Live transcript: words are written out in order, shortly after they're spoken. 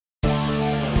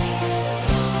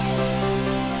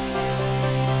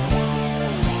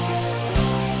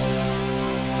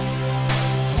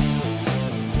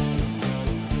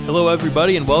Hello,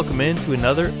 everybody, and welcome into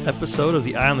another episode of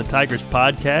the Eye on the Tigers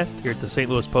podcast here at the St.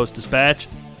 Louis Post-Dispatch.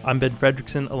 I'm Ben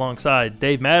Fredrickson alongside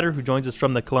Dave Matter, who joins us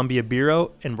from the Columbia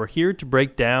Bureau, and we're here to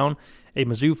break down a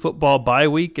Mizzou football bye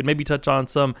week and maybe touch on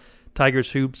some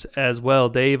Tigers hoops as well.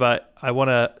 Dave, I want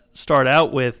to start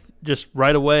out with just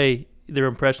right away their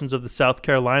impressions of the South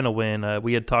Carolina win.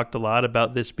 We had talked a lot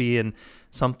about this being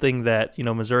something that,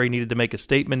 Missouri needed to make a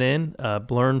statement in,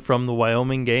 learn from the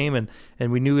Wyoming game,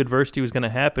 and we knew adversity was going to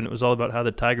happen. It was all about how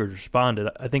the Tigers responded.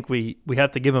 I think we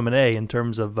have to give them an A in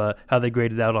terms of how they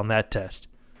graded out on that test.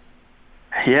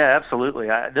 Yeah, absolutely.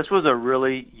 This was a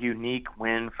really unique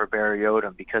win for Barry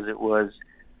Odom because it was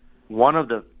one of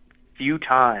the few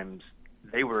times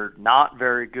they were not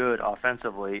very good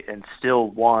offensively and still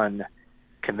won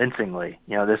convincingly.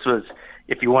 This was,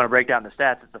 if you want to break down the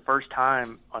stats, it's the first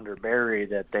time under Barry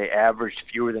that they averaged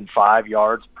fewer than 5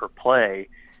 yards per play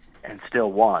and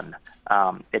still won.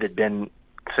 It had been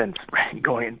since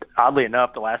going, oddly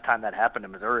enough, the last time that happened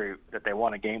in Missouri that they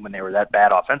won a game when they were that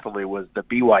bad offensively was the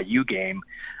BYU game.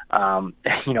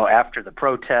 After the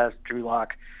protest, Drew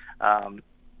Lock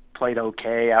played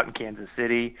okay out in Kansas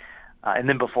City. And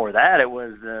then before that, it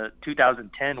was the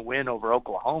 2010 win over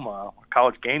Oklahoma.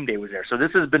 College Game Day was there. So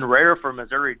this has been rare for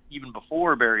Missouri, even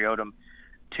before Barry Odom,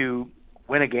 to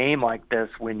win a game like this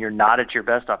when you're not at your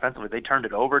best offensively. They turned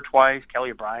it over twice.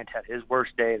 Kelly Bryant had his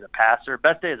worst day as a passer.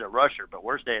 Best day as a rusher, but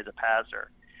worst day as a passer.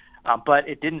 But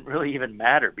it didn't really even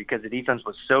matter because the defense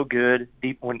was so good.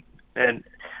 And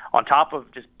on top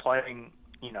of just playing,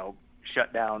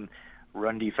 shut down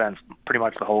run defense pretty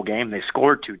much the whole game, they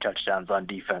scored 2 touchdowns on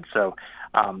defense. So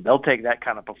they'll take that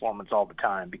kind of performance all the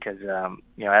time because,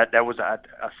 that was a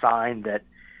sign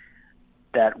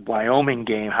that Wyoming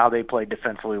game, how they played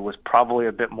defensively, was probably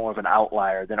a bit more of an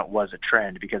outlier than it was a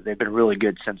trend because they've been really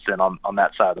good since then on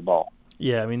that side of the ball.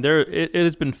 Yeah, I mean, it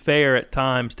has been fair at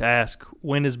times to ask,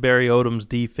 when is Barry Odom's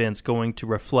defense going to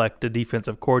reflect a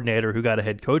defensive coordinator who got a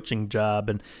head coaching job?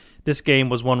 And this game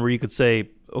was one where you could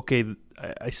say, okay,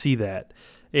 I see that.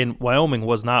 And Wyoming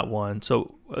was not one.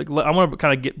 So I want to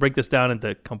kind of break this down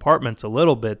into compartments a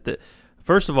little bit. That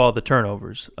first of all, the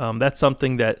turnovers. That's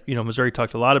something that Missouri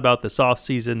talked a lot about this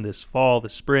offseason, this fall,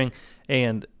 this spring,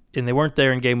 and they weren't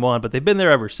there in game one, but they've been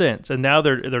there ever since. And now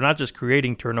they're not just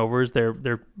creating turnovers;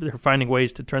 they're finding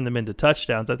ways to turn them into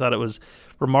touchdowns. I thought it was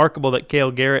remarkable that Cale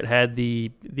Garrett had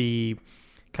the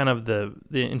kind of the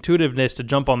intuitiveness to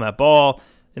jump on that ball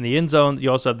in the end zone.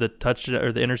 You also have the touchdown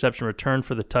or the interception return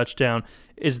for the touchdown.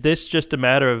 Is this just a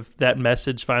matter of that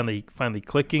message finally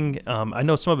clicking? I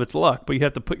know some of it's luck, but you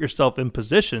have to put yourself in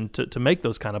position to make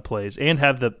those kind of plays and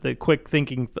have the quick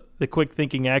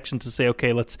thinking action to say,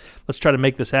 okay, let's try to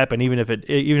make this happen, even if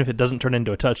it doesn't turn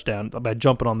into a touchdown by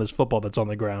jumping on this football that's on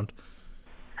the ground.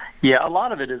 Yeah, a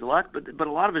lot of it is luck, but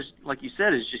a lot of it, like you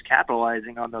said, is just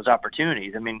capitalizing on those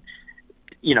opportunities. I mean,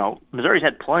 Missouri's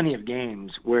had plenty of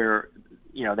games where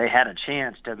they had a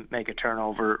chance to make a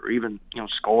turnover or even,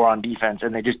 score on defense,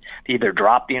 and they either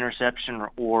dropped the interception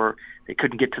or they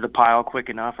couldn't get to the pile quick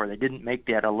enough, or they didn't make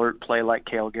that alert play like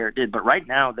Cale Garrett did. But right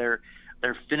now they're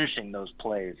finishing those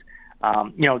plays.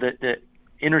 The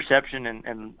interception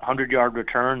and 100-yard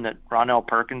return that Ronell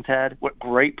Perkins had, what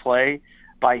great play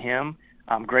by him.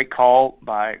 Great call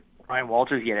by Ryan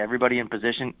Walters. He had everybody in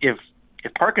position. If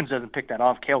Perkins doesn't pick that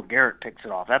off, Cale Garrett picks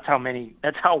it off. That's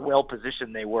how well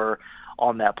positioned they were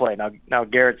on that play. Now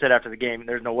Garrett said after the game,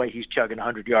 there's no way he's chugging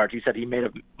 100 yards. He said he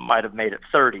might have made it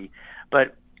 30,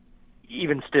 but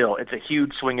even still, it's a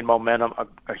huge swing in momentum,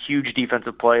 a huge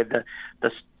defensive play.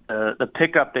 The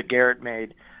pickup that Garrett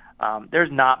made,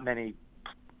 there's not many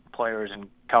players in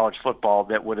college football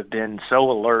that would have been so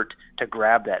alert to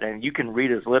grab that, and you can read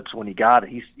his lips when he got it.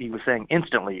 He was saying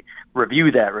instantly,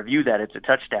 review that, it's a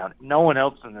touchdown. No one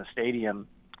else in the stadium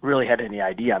really had any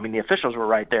idea. I mean, the officials were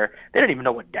right there. They didn't even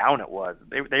know what down it was.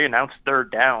 They announced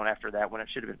third down after that when it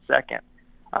should have been second.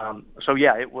 So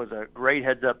yeah, it was a great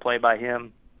heads-up play by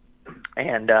him.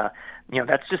 And,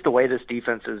 that's just the way this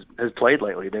defense has played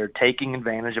lately. They're taking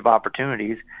advantage of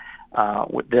opportunities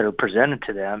that are presented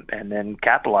to them and then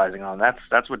capitalizing on them.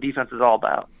 That's what defense is all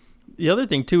about. The other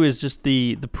thing, too, is just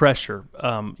the pressure.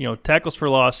 Tackles for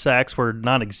loss, sacks were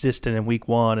non-existent in week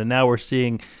one, and now we're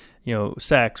seeing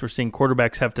sacks. We're seeing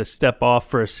quarterbacks have to step off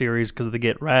for a series because they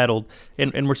get rattled.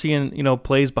 And we're seeing,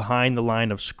 plays behind the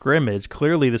line of scrimmage.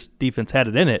 Clearly this defense had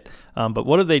it in it. But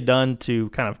what have they done to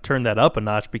kind of turn that up a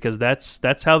notch? Because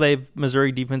that's how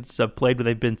Missouri defenses have played when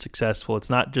they've been successful.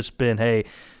 It's not just been, hey,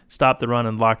 stop the run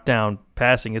and lock down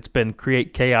passing. It's been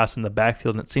create chaos in the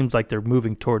backfield, and it seems like they're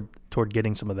moving toward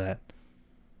getting some of that.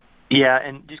 Yeah,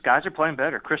 and these guys are playing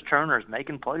better. Chris Turner is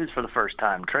making plays for the first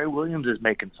time. Trey Williams is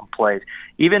making some plays.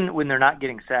 Even when they're not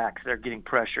getting sacks, they're getting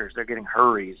pressures, they're getting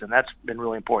hurries, and that's been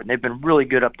really important. They've been really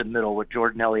good up the middle with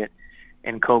Jordan Elliott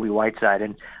and Kobe Whiteside.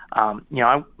 And,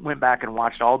 I went back and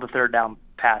watched all the third down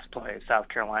pass plays South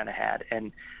Carolina had.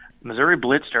 And Missouri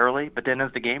blitzed early, but then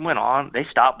as the game went on, they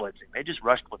stopped blitzing. They just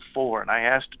rushed with 4. And I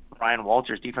asked Ryan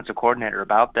Walters, defensive coordinator,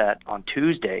 about that on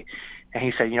Tuesday. And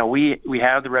he said, we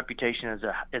have the reputation as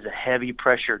a heavy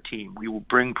pressure team. We will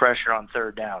bring pressure on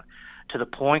third down to the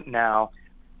point now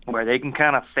where they can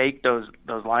kind of fake those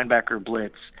linebacker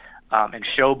blitz and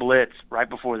show blitz right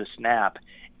before the snap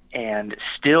and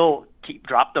still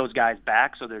drop those guys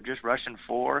back so they're just rushing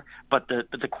 4. But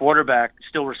the quarterback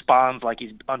still responds like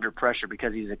he's under pressure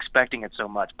because he's expecting it so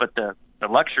much. But the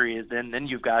luxury is then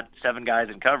you've got 7 guys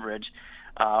in coverage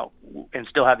and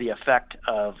still have the effect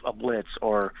of a blitz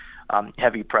or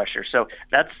heavy pressure. So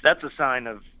that's a sign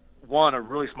of, one, a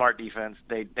really smart defense.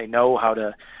 They know how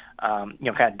to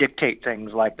kind of dictate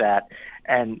things like that,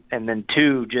 and then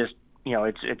 2, just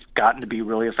it's gotten to be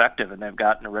really effective, and they've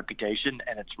gotten a reputation,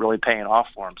 and it's really paying off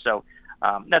for them. So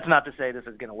that's not to say this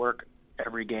is going to work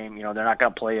every game. They're not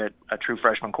going to play a true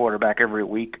freshman quarterback every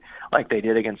week like they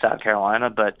did against South Carolina,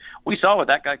 but we saw what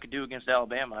that guy could do against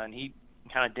Alabama, and he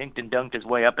kind of dinked and dunked his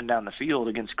way up and down the field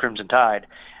against Crimson Tide,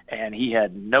 and he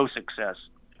had no success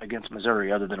against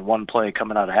Missouri other than one play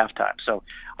coming out of halftime. So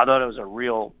I thought it was a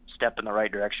real step in the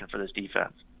right direction for this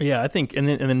defense. Yeah, I think, and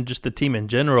then just the team in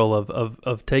general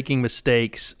of taking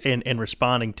mistakes and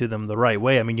responding to them the right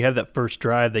way. I mean, you have that first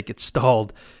drive that gets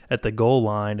stalled at the goal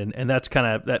line, and that's kind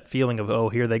of that feeling of, oh,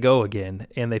 here they go again,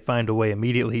 and they find a way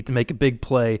immediately to make a big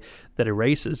play that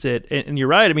erases it. And you're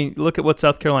right. I mean, look at what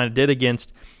South Carolina did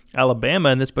against Alabama,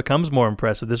 and this becomes more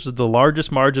impressive. This was the largest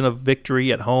margin of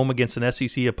victory at home against an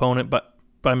SEC opponent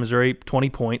by Missouri, 20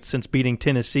 points, since beating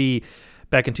Tennessee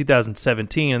back in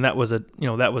 2017, and that was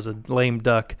a lame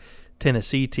duck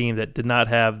Tennessee team that did not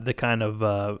have the kind of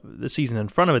the season in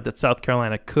front of it that South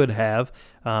Carolina could have.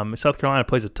 South Carolina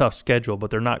plays a tough schedule,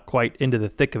 but they're not quite into the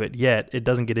thick of it yet. It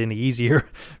doesn't get any easier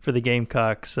for the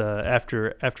Gamecocks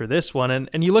after this one.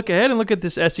 And you look ahead and look at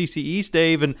this SEC East,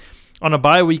 Dave, and on a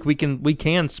bye week we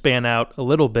can span out a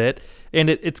little bit, and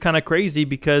it's kind of crazy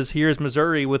because here's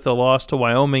Missouri with a loss to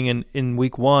Wyoming in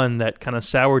week 1 that kind of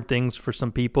soured things for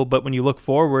some people. But when you look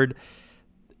forward,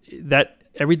 that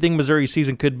everything Missouri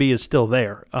season could be is still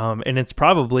there, and it's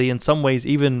probably in some ways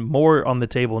even more on the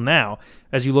table now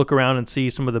as you look around and see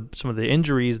some of the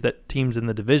injuries that teams in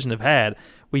the division have had.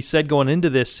 We said going into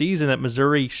this season that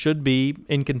Missouri should be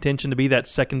in contention to be that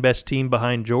second best team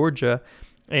behind Georgia.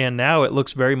 And now it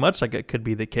looks very much like it could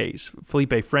be the case.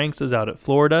 Felipe Franks is out at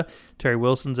Florida. Terry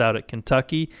Wilson's out at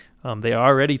Kentucky. They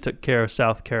already took care of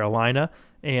South Carolina,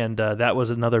 and that was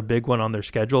another big one on their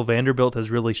schedule. Vanderbilt has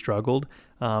really struggled.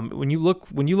 When you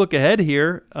look ahead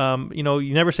here,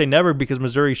 you never say never because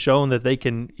Missouri's shown that they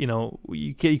can.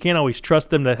 You can't always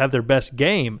trust them to have their best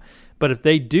game, but if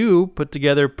they do put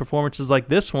together performances like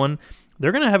this one,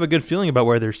 they're going to have a good feeling about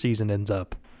where their season ends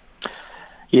up.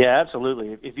 Yeah,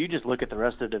 absolutely. If you just look at the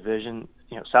rest of the division,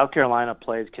 South Carolina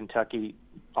plays Kentucky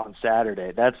on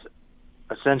Saturday. That's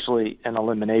essentially an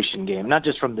elimination game, not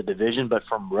just from the division, but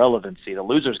from relevancy. The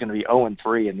loser is going to be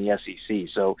 0-3 in the SEC.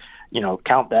 So,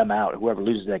 count them out, whoever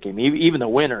loses that game. Even the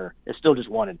winner is still just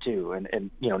 1-2 and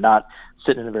not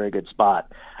sitting in a very good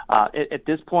spot. At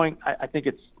this point, I think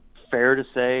it's fair to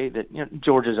say that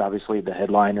Georgia's obviously the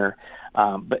headliner,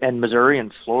 and Missouri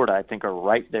and Florida I think are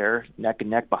right there neck and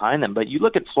neck behind them. But you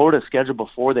look at Florida's schedule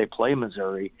before they play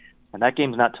Missouri, and that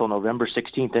game's not till November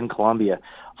 16th in Columbia.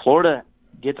 Florida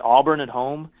gets Auburn at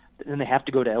home, then they have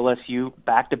to go to LSU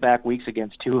back-to-back weeks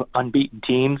against 2 unbeaten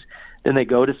teams. Then they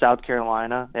go to South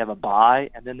Carolina, they have a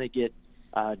bye, and then they get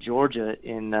Georgia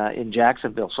in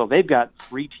Jacksonville. So they've got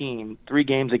 3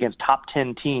 games against top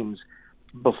 10 teams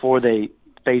before they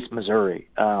face Missouri.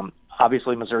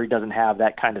 Obviously, Missouri doesn't have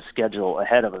that kind of schedule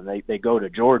ahead of them. They go to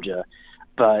Georgia,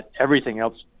 but everything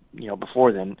else,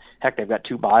 before then, heck, they've got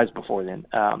 2 byes before then,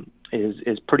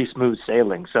 is pretty smooth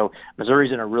sailing. So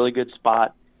Missouri's in a really good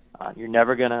spot. You're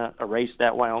never going to erase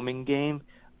that Wyoming game,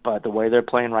 but the way they're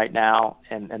playing right now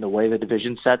and the way the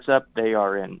division sets up, they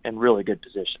are in really good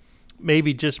position.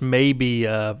 Maybe, just maybe,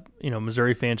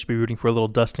 Missouri fans should be rooting for a little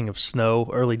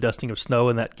early dusting of snow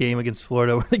in that game against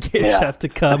Florida where the Gators have to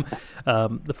come.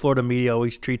 The Florida media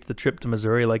always treats the trip to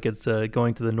Missouri like it's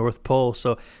going to the North Pole,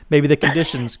 so maybe the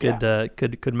conditions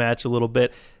could match a little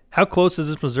bit. How close is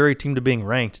this Missouri team to being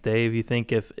ranked, Dave? You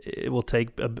think if it will take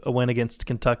a win against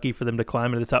Kentucky for them to climb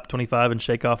into the top 25 and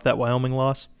shake off that Wyoming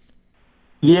loss?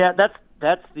 Yeah,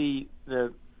 that's the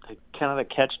kind of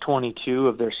the catch-22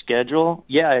 of their schedule.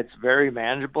 Yeah, it's very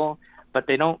manageable, but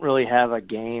they don't really have a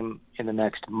game in the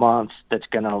next month that's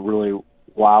going to really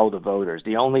wow the voters.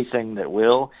 The only thing that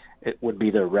it would be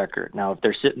their record. Now, if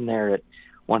they're sitting there at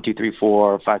 1, 2, 3,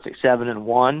 4, 5, 6, 7, and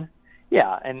 1,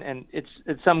 yeah, and it's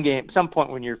at some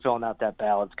point when you're filling out that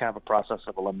ballot, it's kind of a process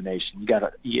of elimination.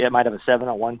 You might have a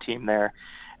 7-1 team there,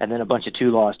 and then a bunch of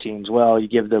 2-loss teams. Well, you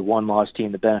give the 1-loss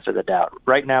team the benefit of the doubt.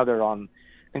 Right now, I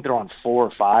think they're on 4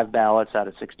 or 5 ballots out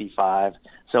of 65.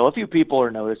 So a few people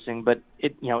are noticing, but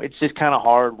it's just kind of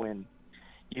hard when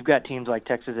you've got teams like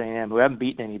Texas A&M who haven't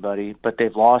beaten anybody, but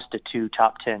they've lost to 2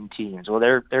 top 10 teams. Well,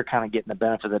 they're kind of getting the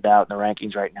benefit of the doubt in the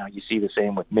rankings right now. You see the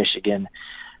same with Michigan.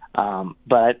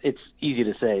 But it's easy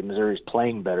to say Missouri's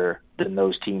playing better than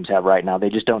those teams have right now. They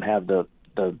just don't have the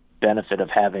benefit of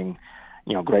having,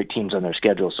 great teams on their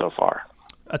schedule so far.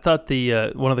 I thought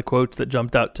the one of the quotes that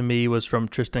jumped out to me was from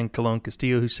Tristan Colon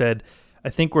Castillo, who said, "I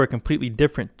think we're a completely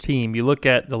different team. You look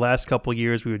at the last couple of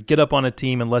years, we would get up on a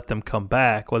team and let them come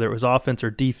back, whether it was offense or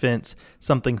defense,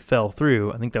 something fell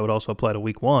through." I think that would also apply to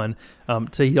week 1.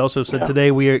 So he also said,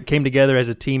 Today we came together as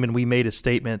a team and we made a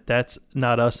statement. That's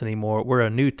not us anymore. We're a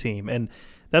new team. And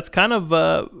that's kind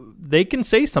of they can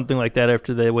say something like that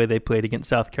after the way they played against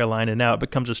South Carolina. Now it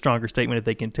becomes a stronger statement if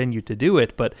they continue to do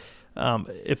it. But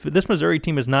if this Missouri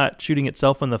team is not shooting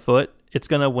itself in the foot, it's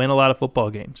going to win a lot of football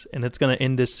games, and it's going to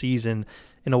end this season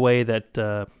in a way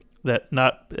that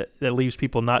leaves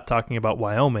people not talking about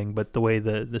Wyoming, but the way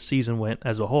the season went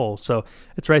as a whole. So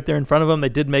it's right there in front of them. They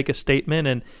did make a statement,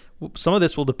 and some of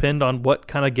this will depend on what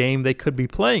kind of game they could be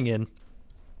playing in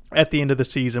at the end of the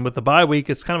season. With the bye week,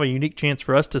 it's kind of a unique chance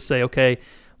for us to say, okay,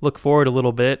 look forward a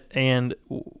little bit, and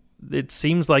it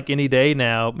seems like any day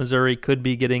now Missouri could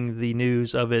be getting the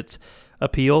news of its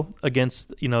appeal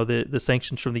against the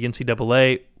sanctions from the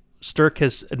NCAA. Stirk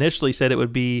has initially said it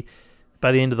would be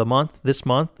by the end of this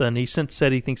month, and he since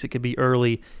said he thinks it could be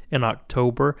early in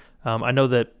October. I know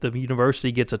that the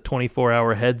university gets a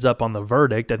 24-hour heads up on the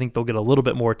verdict. I think they'll get a little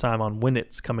bit more time on when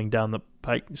it's coming down the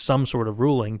pike, some sort of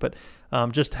ruling. But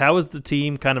just how is the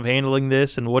team kind of handling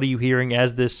this, and what are you hearing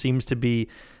as this seems to be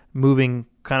moving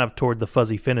kind of toward the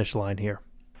fuzzy finish line here?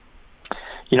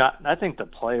 I think the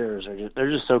players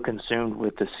they're just so consumed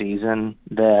with the season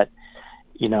that,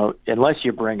 unless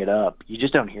you bring it up, you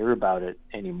just don't hear about it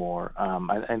anymore.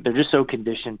 And they're just so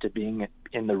conditioned to being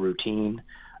in the routine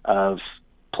of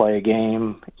play a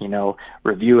game,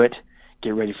 review it,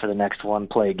 get ready for the next one,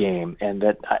 play a game. And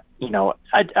that,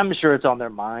 I'm sure it's on their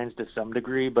minds to some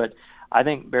degree, but I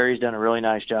think Barry's done a really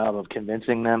nice job of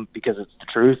convincing them, because it's the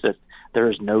truth, that there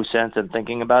is no sense in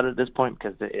thinking about it at this point,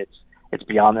 because it's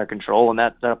beyond their control, and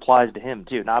that applies to him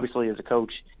too. And obviously, as a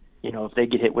coach, if they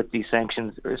get hit with these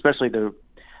sanctions, especially the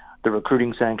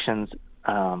recruiting sanctions,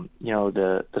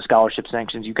 the scholarship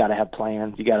sanctions, you got to have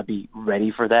plans. You got to be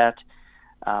ready for that.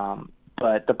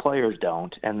 But the players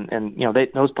don't, and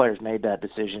those players made that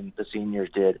decision. The seniors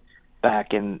did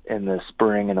back in the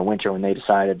spring and the winter when they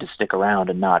decided to stick around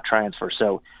and not transfer.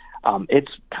 So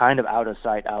it's kind of out of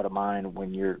sight, out of mind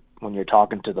when you're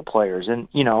talking to the players. And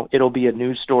it'll be a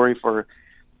news story for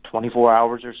 24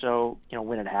 hours or so,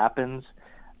 when it happens.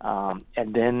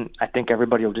 And then I think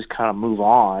everybody will just kind of move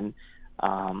on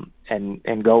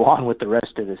and go on with the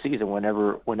rest of the season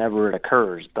whenever it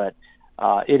occurs. But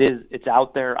it's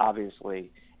out there,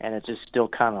 obviously, and it's just still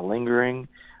kind of lingering.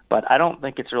 But I don't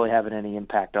think it's really having any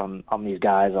impact on these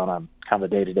guys on a kind of a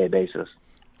day-to-day basis.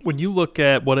 When you look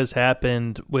at what has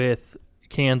happened with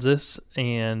Kansas,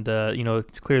 and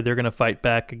it's clear they're going to fight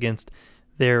back against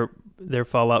their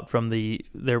fallout from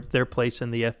their place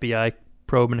in the FBI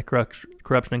probe into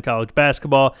corruption in college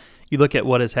basketball. You look at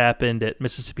what has happened at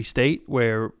Mississippi State,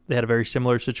 where they had a very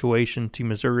similar situation to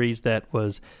Missouri's that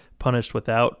was punished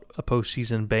without a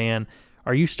postseason ban.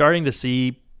 Are you starting to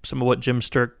see some of what Jim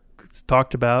Stirk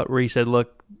talked about, where he said,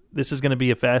 look, this is going to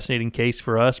be a fascinating case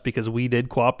for us because we did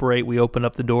cooperate. We opened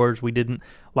up the doors. We didn't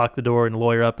lock the door and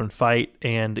lawyer up and fight.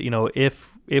 And,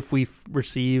 if we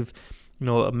receive,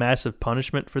 a massive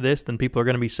punishment for this, then people are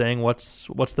going to be saying, what's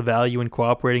the value in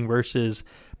cooperating versus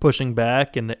pushing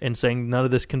back and saying none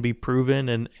of this can be proven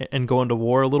and going to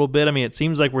war a little bit. I mean, it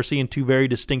seems like we're seeing two very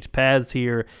distinct paths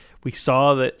here. We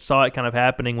saw it kind of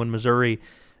happening when Missouri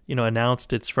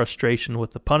announced its frustration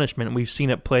with the punishment, and we've seen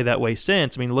it play that way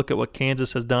since. I mean, look at what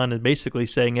Kansas has done and basically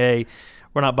saying, hey,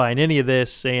 we're not buying any of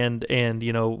this, and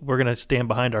we're going to stand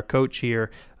behind our coach here.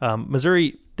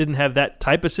 Missouri didn't have that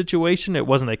type of situation. It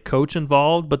wasn't a coach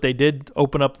involved, but they did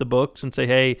open up the books and say,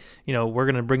 hey, we're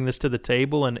going to bring this to the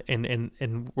table and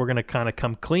we're going to kind of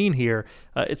come clean here.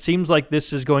 It seems like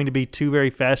this is going to be two very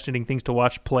fascinating things to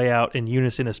watch play out in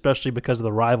unison, especially because of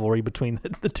the rivalry between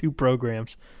the two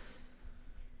programs.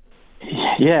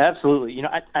 Yeah, absolutely.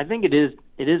 I think it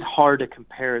is hard to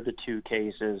compare the two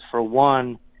cases. For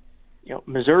one,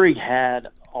 Missouri had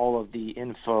all of the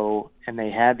info and they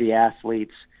had the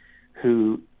athletes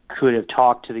who could have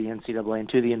talked to the NCAA and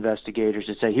to the investigators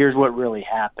to say, here's what really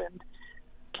happened.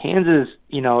 Kansas,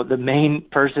 the main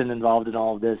person involved in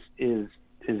all of this is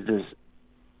this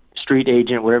street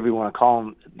agent, whatever you want to call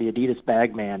him, the Adidas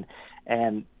bag man.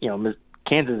 And,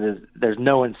 Kansas there's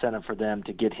no incentive for them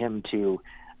to get him to,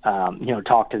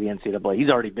 talk to the NCAA. He's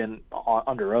already been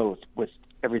under oath with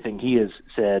everything he has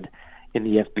said in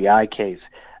the FBI case.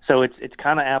 So it's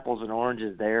kind of apples and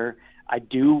oranges there. I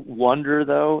do wonder,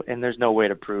 though, and there's no way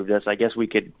to prove this. I guess we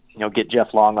could, get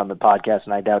Jeff Long on the podcast,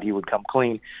 and I doubt he would come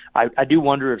clean. I do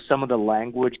wonder if some of the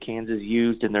language Kansas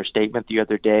used in their statement the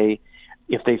other day,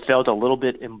 if they felt a little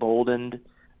bit emboldened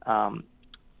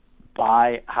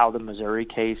by how the Missouri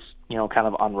case, kind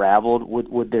of unraveled.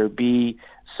 Would there be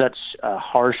such a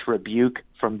harsh rebuke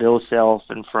from Bill Self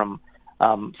and from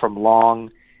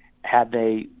Long had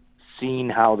they seen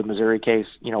how the Missouri case,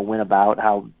 went about,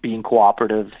 how being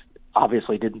cooperative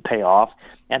obviously didn't pay off,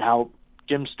 and how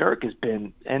Jim Sterk has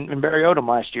been, and Barry Odom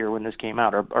last year when this came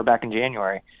out, or back in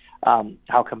January,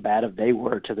 how combative they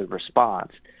were to the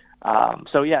response.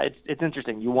 So yeah, it's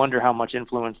interesting. You wonder how much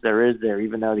influence there is there,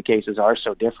 even though the cases are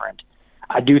so different.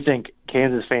 I do think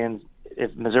Kansas fans,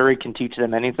 if Missouri can teach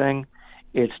them anything,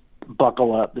 it's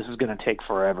buckle up. This is going to take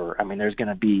forever. I mean, there's going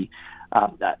to be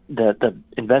the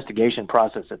investigation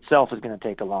process itself is going to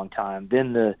take a long time.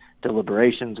 Then the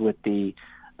deliberations with the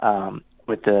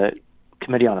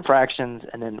Committee on Infractions,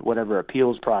 and then whatever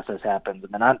appeals process happens.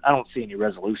 And then I don't see any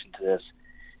resolution to this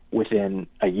within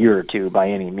a year or two by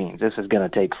any means. This is going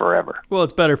to take forever. Well,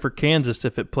 it's better for Kansas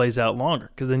if it plays out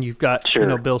longer, because then you've got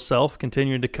Bill Self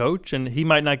continuing to coach, and he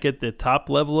might not get the top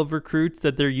level of recruits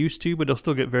that they're used to, but he'll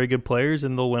still get very good players,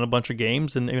 and they'll win a bunch of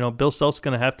games. And Bill Self's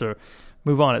going to have to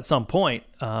move on at some point,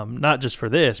 not just for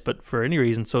this, but for any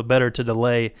reason. So better to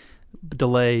delay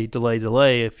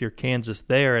if you're Kansas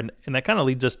there. And that kind of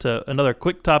leads us to another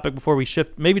quick topic before we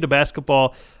shift maybe to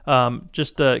basketball.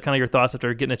 Just kind of your thoughts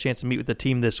after getting a chance to meet with the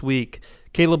team this week.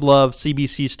 Caleb Love,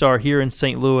 CBC star here in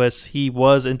St. Louis. He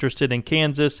was interested in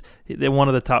Kansas. They're one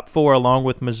of the top four along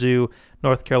with Mizzou,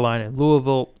 North Carolina, and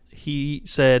Louisville. He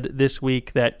said this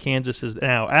week that Kansas is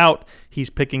now out.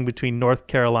 He's picking between North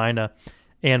Carolina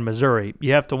and Missouri.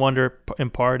 You have to wonder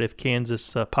in part if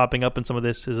Kansas popping up in some of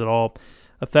this is at all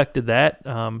affected that.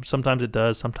 Sometimes it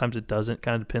does, sometimes it doesn't.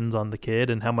 Kind of depends on the kid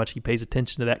and how much he pays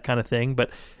attention to that kind of thing. But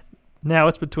now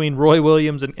it's between Roy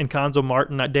Williams and Cuonzo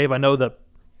Martin. Dave, I know the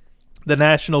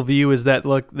national view is that,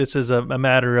 look, this is a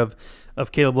matter of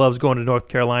Caleb Love's going to North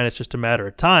Carolina. It's just a matter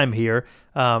of time here.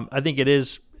 I think it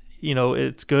is,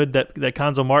 it's good that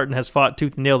Cuonzo Martin has fought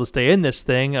tooth and nail to stay in this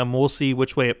thing. We'll see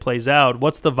which way it plays out.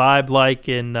 What's the vibe like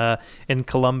in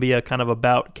Columbia kind of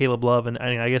about Caleb Love and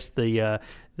I guess the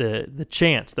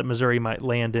chance that Missouri might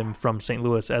land him from St.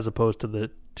 Louis as opposed to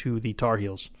the Tar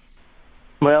Heels?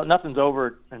 Well, nothing's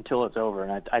over until it's over,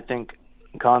 and I think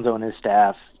Cuonzo and his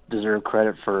staff deserve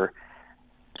credit for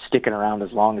sticking around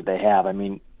as long as they have. I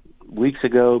mean, weeks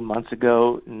ago, months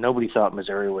ago, nobody thought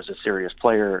Missouri was a serious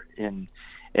player in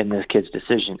this kid's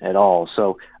decision at all.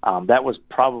 So that was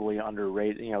probably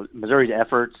underrated. Missouri's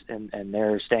efforts and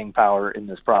their staying power in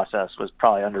this process was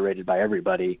probably underrated by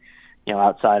everybody,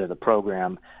 outside of the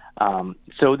program.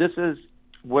 So this is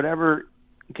whatever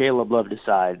Caleb Love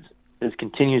decides. This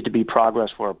continues to be progress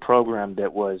for a program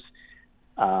that was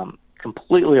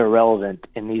completely irrelevant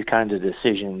in these kinds of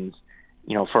decisions,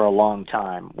 for a long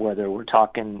time, whether we're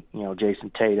talking,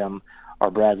 Jason Tatum or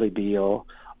Bradley Beal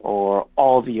or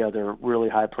all the other really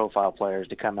high-profile players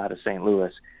to come out of St.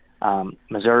 Louis.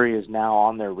 Missouri is now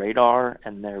on their radar,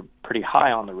 and they're pretty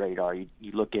high on the radar. You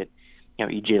look at,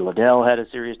 E.J. Liddell had a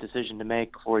serious decision to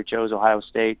make before he chose Ohio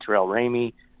State. Terrell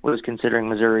Ramey was considering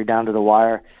Missouri down to the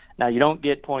wire. Now, you don't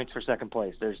get points for second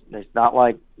place. There's not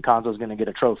like Cuonzo's going to get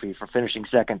a trophy for finishing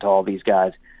second to all these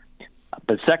guys.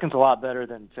 But second's a lot better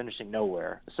than finishing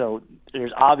nowhere. So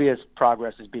there's obvious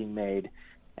progress is being made.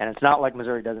 And it's not like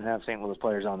Missouri doesn't have St. Louis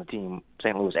players on the team,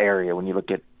 St. Louis area, when you look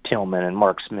at Tillman and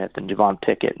Mark Smith and Javon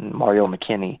Pickett and Mario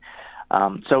McKinney.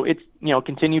 So it's,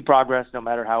 continued progress no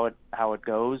matter how it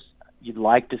goes. You'd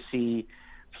like to see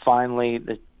finally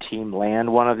the team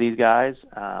land one of these guys.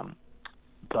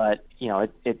 But,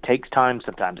 it takes time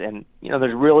sometimes. And,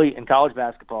 there's really, in college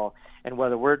basketball, and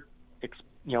whether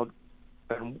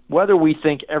whether we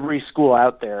think every school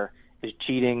out there is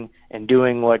cheating and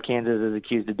doing what Kansas is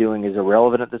accused of doing is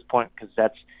irrelevant at this point,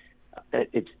 because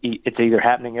it's either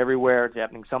happening everywhere, it's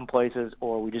happening some places,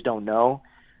 or we just don't know.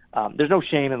 There's no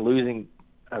shame in losing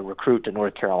a recruit to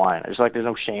North Carolina. There's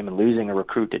no shame in losing a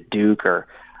recruit to Duke or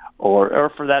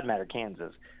for that matter,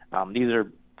 Kansas. These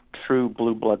are true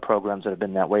blue blood programs that have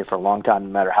been that way for a long time, no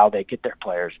matter how they get their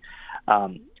players.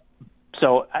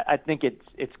 So I think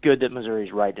it's good that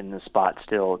Missouri's right in this spot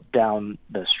still down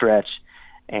the stretch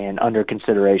and under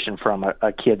consideration from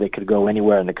a kid that could go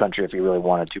anywhere in the country if he really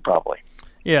wanted to, probably.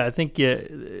 Yeah, I think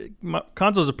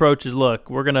Conzo's approach is, look,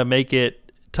 we're going to make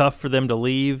it tough for them to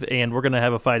leave, and we're going to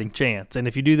have a fighting chance. And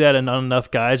if you do that and not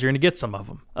enough guys, you're going to get some of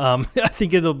them. I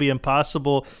think it'll be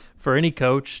impossible for any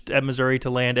coach at Missouri to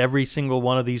land every single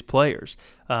one of these players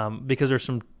because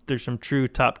there's some true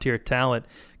top-tier talent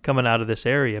coming out of this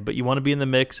area, but you want to be in the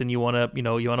mix and you want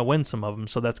to win some of them.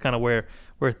 So that's kind of where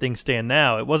things stand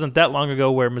now. It wasn't that long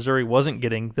ago where Missouri wasn't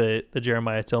getting the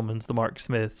Jeremiah Tillmans, the Mark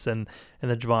Smiths, and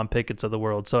the Javon Pickett's of the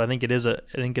world. So I think it is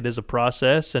a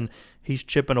process, and he's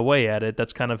chipping away at it.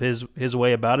 That's kind of his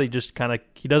way about it.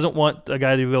 He doesn't want a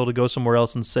guy to be able to go somewhere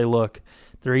else and say, look,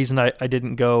 the reason I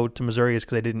didn't go to Missouri is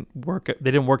because they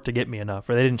didn't work to get me enough,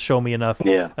 or they didn't show me enough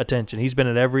attention. He's been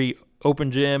at every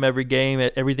open gym, every game,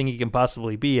 at everything he can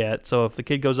possibly be at. So if the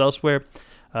kid goes elsewhere,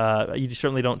 you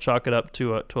certainly don't chalk it up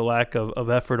to a lack of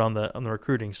effort on the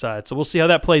recruiting side. So we'll see how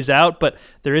that plays out. But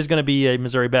there is going to be a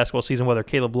Missouri basketball season, whether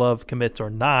Caleb Love commits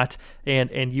or not.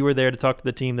 And you were there to talk to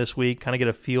the team this week, kind of get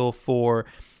a feel for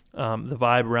the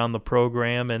vibe around the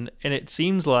program. And it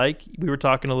seems like, we were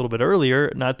talking a little bit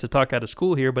earlier, not to talk out of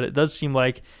school here, but it does seem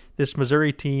like this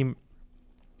Missouri team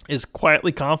is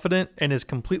quietly confident and is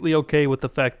completely okay with the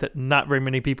fact that not very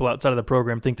many people outside of the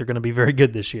program think they're going to be very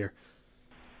good this year.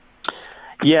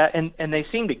 Yeah, and they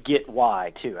seem to get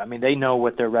why, too. I mean, they know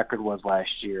what their record was last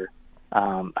year.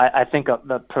 I think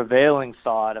the prevailing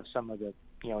thought of some of the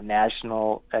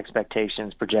national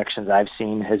expectations, projections I've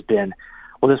seen has been,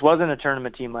 well, this wasn't a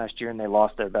tournament team last year and they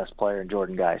lost their best player in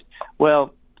Jordan Geist.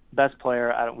 Well, best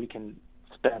player, we can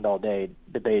spend all day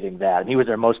debating that. And he was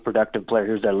their most productive player.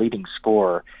 He was their leading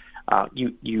scorer.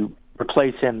 You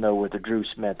replace him, though, with a Drew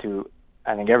Smith, who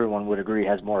I think everyone would agree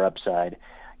has more upside.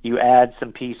 You add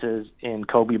some pieces in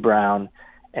Kobe Brown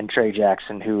and Trey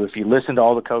Jackson, who, if you listen to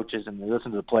all the coaches and you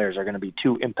listen to the players, are going to be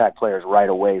two impact players right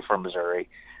away for Missouri.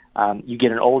 You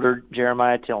get an older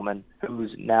Jeremiah Tillman,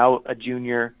 who's now a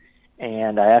junior,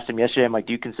 and I asked him yesterday, I'm like,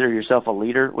 do you consider yourself a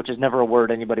leader? Which is never a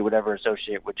word anybody would ever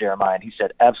associate with Jeremiah. And he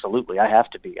said, absolutely, I have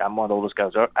to be. I'm one of the oldest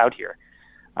guys out here.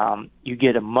 You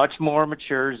get a much more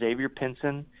mature Xavier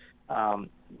Pinson.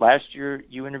 Last year,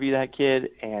 you interviewed that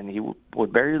kid, and he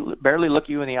would barely look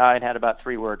you in the eye and had about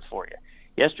 3 words for you.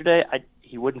 Yesterday,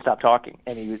 he wouldn't stop talking,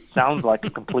 and he sounds like a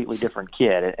completely different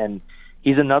kid. And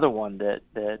he's another one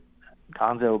that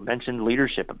Conzo mentioned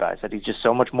leadership about. He said he's just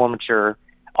so much more mature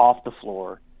off the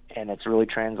floor, and it's really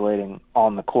translating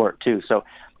on the court, too. So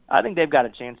I think they've got a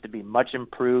chance to be much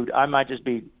improved. I might just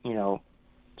be,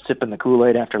 sipping the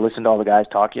Kool-Aid after listening to all the guys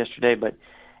talk yesterday, but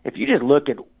if you just look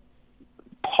at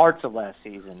parts of last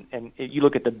season, and you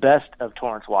look at the best of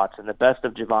Torrance Watson, the best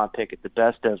of Javon Pickett, the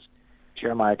best of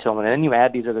Jeremiah Tillman, and then you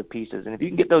add these other pieces, and if you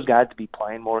can get those guys to be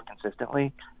playing more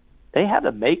consistently, they have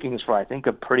the makings for, I think,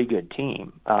 a pretty good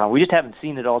team. We just haven't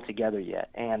seen it all together yet,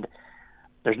 and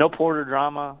there's no Porter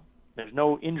drama. There's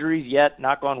no injuries yet,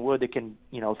 knock on wood, that can,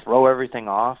 throw everything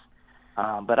off.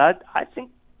 But I think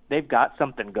they've got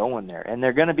something going there, and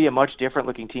they're going to be a much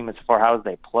different-looking team as far as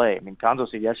they play. I mean, Conzo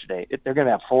said yesterday, they're going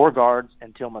to have 4 guards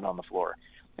and Tillman on the floor.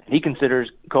 And he considers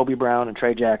Kobe Brown and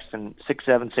Trey Jackson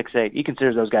 6'7", 6'8". He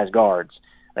considers those guys guards.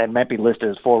 They might be listed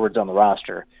as forwards on the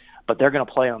roster, but they're going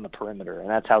to play on the perimeter, and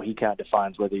that's how he kind of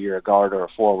defines whether you're a guard or a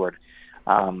forward.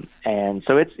 And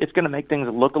so it's going to make things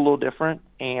look a little different,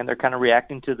 and they're kind of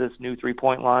reacting to this new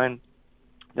three-point line.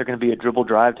 They're going to be a dribble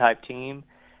drive type team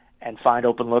and find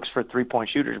open looks for three-point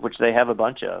shooters, which they have a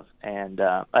bunch of. And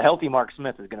a healthy Mark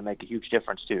Smith is going to make a huge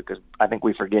difference too, because I think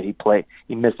we forget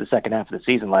he missed the second half of the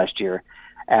season last year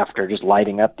after just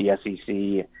lighting up the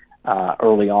SEC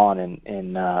early on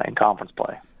in conference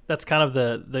play. That's kind of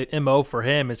the MO for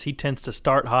him, is he tends to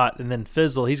start hot and then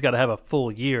fizzle. He's got to have a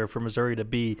full year for Missouri to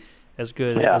be as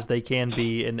good as they can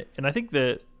be. And I think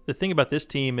the thing about this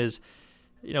team is,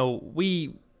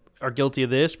 we are guilty of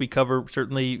this. We cover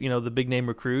certainly, the big name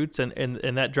recruits and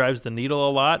that drives the needle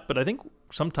a lot. But I think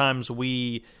sometimes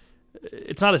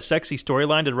it's not a sexy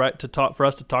storyline for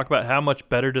us to talk about how much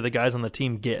better do the guys on the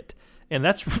team get. And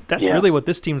that's really what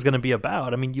this team's going to be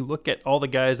about. I mean, you look at all the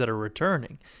guys that are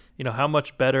returning. How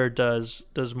much better does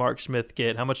Mark Smith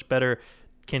get? How much better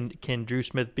can Drew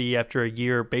Smith be after a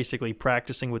year basically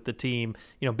practicing with the team,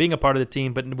 being a part of the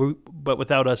team, but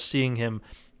without us seeing him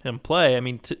play? I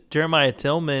mean, Jeremiah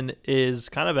Tillman is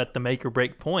kind of at the make or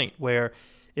break point where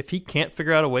if he can't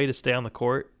figure out a way to stay on the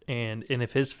court and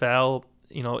if his foul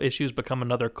issues become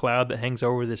another cloud that hangs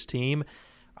over this team,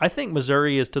 I think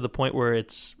Missouri is to the point where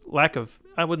it's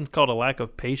I wouldn't call it a lack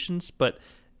of patience, but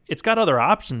it's got other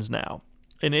options now.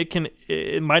 And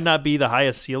it might not be the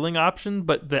highest ceiling option,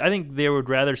 but I think they would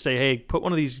rather say, hey, put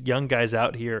one of these young guys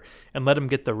out here and let them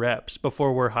get the reps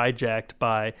before we're hijacked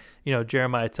by,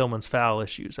 Jeremiah Tillman's foul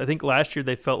issues. I think last year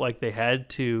they felt like they had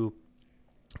to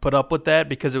put up with that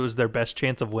because it was their best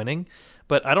chance of winning.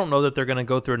 But I don't know that they're going to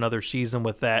go through another season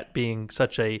with that being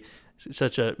such a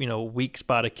weak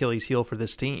spot Achilles heel for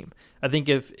this team. I think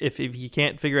if you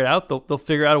can't figure it out, they'll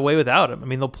figure out a way without him. I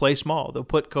mean, they'll play small. They'll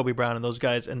put Kobe Brown and those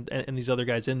guys and these other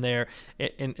guys in there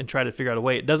and try to figure out a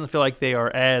way. It doesn't feel like they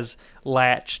are as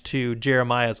latched to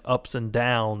Jeremiah's ups and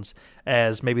downs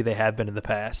as maybe they have been in the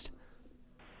past.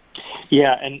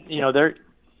 Yeah, and you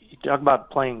talk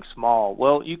about playing small.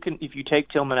 Well, if you take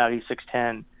Tillman out, he's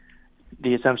 6'10".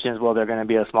 The assumption is, well, they're going to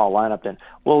be a small lineup then.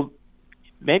 Well,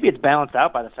 maybe it's balanced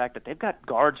out by the fact that they've got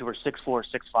guards who are 6'4",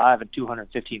 6'5", and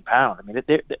 215 pounds.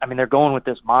 I mean, they're going with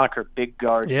this moniker "big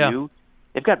guard view."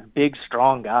 They've got big,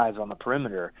 strong guys on the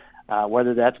perimeter,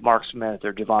 whether that's Mark Smith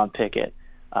or Javon Pickett,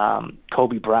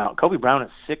 Kobe Brown. Kobe Brown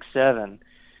is 6'7",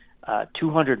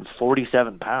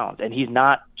 247 pounds, and he's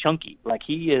not chunky. Like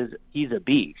he's a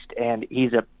beast, and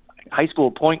he's a high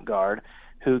school point guard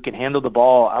who can handle the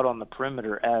ball out on the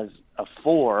perimeter as a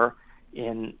 4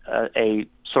 in a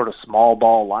sort of small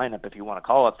ball lineup, if you want to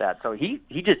call it that. So he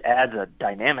just adds a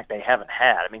dynamic they haven't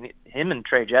had. I mean, him and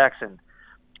Trey Jackson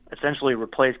essentially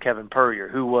replaced Kevin Purrier,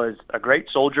 who was a great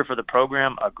soldier for the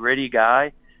program, a gritty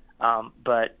guy,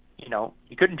 but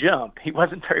he couldn't jump. He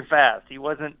wasn't very fast. He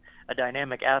wasn't a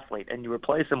dynamic athlete, and you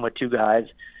replace him with two guys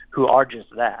who are just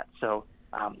that. So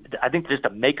I think just the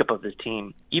makeup of this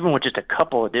team, even with just a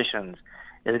couple additions,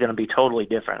 is going to be totally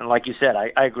different. And like you said,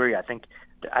 I agree.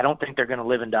 I don't think they're going to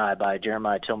live and die by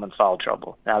Jeremiah Tillman's foul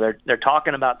trouble. Now they're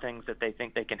talking about things that they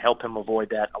think they can help him avoid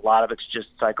that. A lot of it's just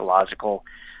psychological.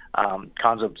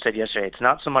 Konzo said yesterday, it's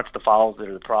not so much the fouls that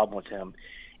are the problem with him.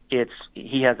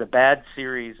 He has a bad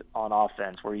series on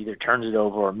offense where he either turns it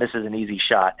over or misses an easy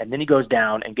shot, and then he goes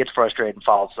down and gets frustrated and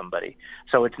fouls somebody.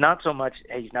 So it's not so much,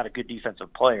 hey, he's not a good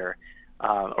defensive player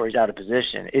or he's out of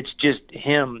position. It's just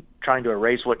him trying to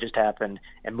erase what just happened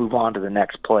and move on to the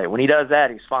next play. When he does that,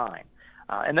 he's fine.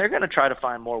 And they're going to try to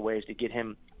find more ways to get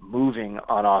him moving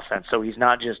on offense so he's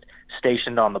not just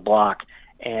stationed on the block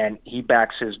and he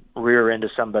backs his rear into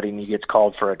somebody and he gets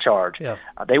called for a charge. Yeah.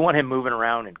 They want him moving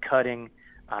around and cutting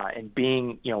and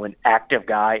being, an active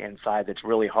guy inside that's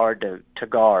really hard to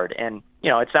guard. And,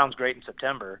 it sounds great in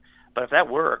September, but if that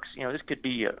works, this could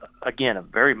be, again, a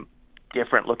very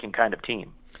different-looking kind of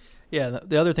team. Yeah,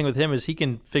 the other thing with him is he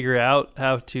can figure out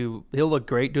he'll look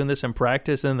great doing this in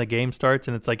practice, and then the game starts,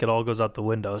 and it's like it all goes out going to the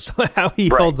window. So how he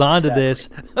holds on to this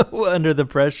under the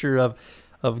pressure of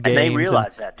games, and they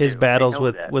realize that too. His battles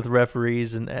with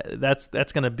referees, and that's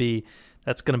going to be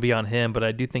on him. But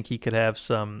I do think he could have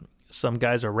some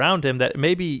guys around him that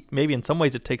maybe in some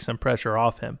ways it takes some pressure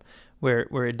off him,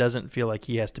 where it doesn't feel like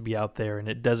he has to be out there, and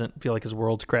it doesn't feel like his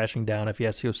world's crashing down if he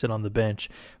has to go sit on the bench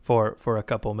for a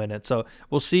couple minutes. So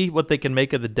we'll see what they can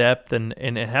make of the depth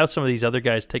and how some of these other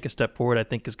guys take a step forward. I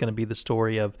think is going to be the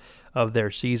story of their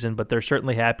season, but they're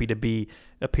certainly happy to be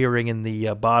appearing in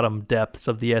the bottom depths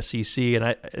of the SEC, and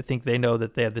I think they know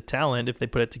that they have the talent if they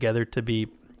put it together to be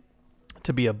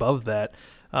above that.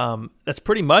 That's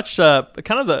pretty much kind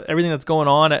of everything that's going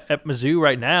on at Mizzou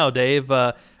right now, Dave.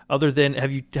 Other than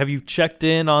have you checked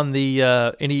in on the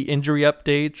any injury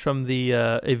updates from the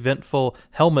eventful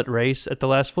helmet race at the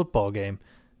last football game?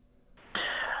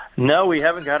 No, we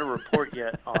haven't got a report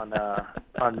yet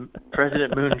on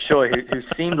President Moon Choi, who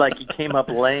seemed like he came up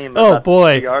lame. Oh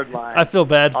boy, the yard line. I feel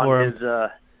bad for him.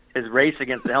 His race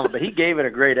against the helmet, but he gave it a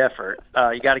great effort.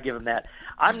 You got to give him that.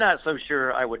 I'm not so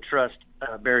sure I would trust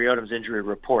Barry Odom's injury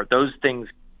report. Those things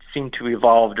seem to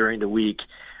evolve during the week.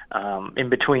 In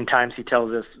between times he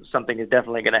tells us something is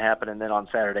definitely going to happen, and then on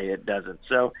Saturday it doesn't.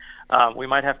 So we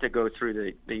might have to go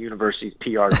through the university's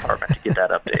PR department to get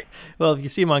that update. Well, if you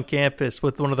see him on campus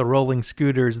with one of the rolling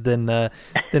scooters, then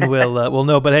we'll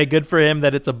know. But hey, good for him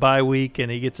that it's a bye week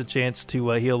and he gets a chance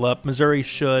to heal up. Missouri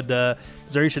should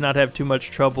not have too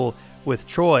much trouble with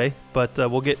Troy, but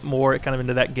we'll get more kind of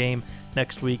into that game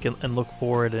next week and look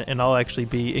forward. And I'll actually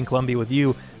be in Columbia with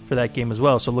you for that game as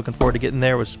well. So looking forward to getting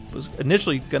there. Was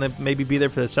initially going to maybe be there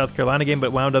for the South Carolina game,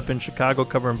 but wound up in Chicago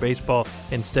covering baseball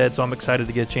instead. So I'm excited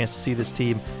to get a chance to see this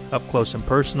team up close and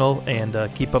personal, and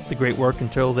keep up the great work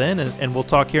until then. And we'll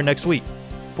talk here next week.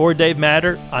 For Dave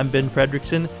Matter, I'm Ben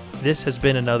Fredrickson. This has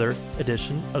been another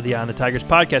edition of the Eye on the Tigers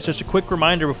podcast. Just a quick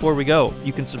reminder before we go.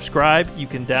 You can subscribe. You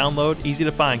can download. Easy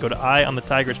to find. Go to Eye on the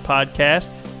Tigers podcast.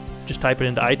 Just type it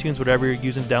into iTunes, whatever you're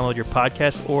using to download your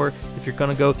podcast. Or if you're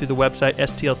going to go through the website,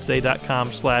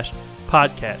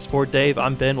 stltoday.com/podcast. For Dave,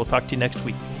 I'm Ben. We'll talk to you next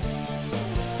week.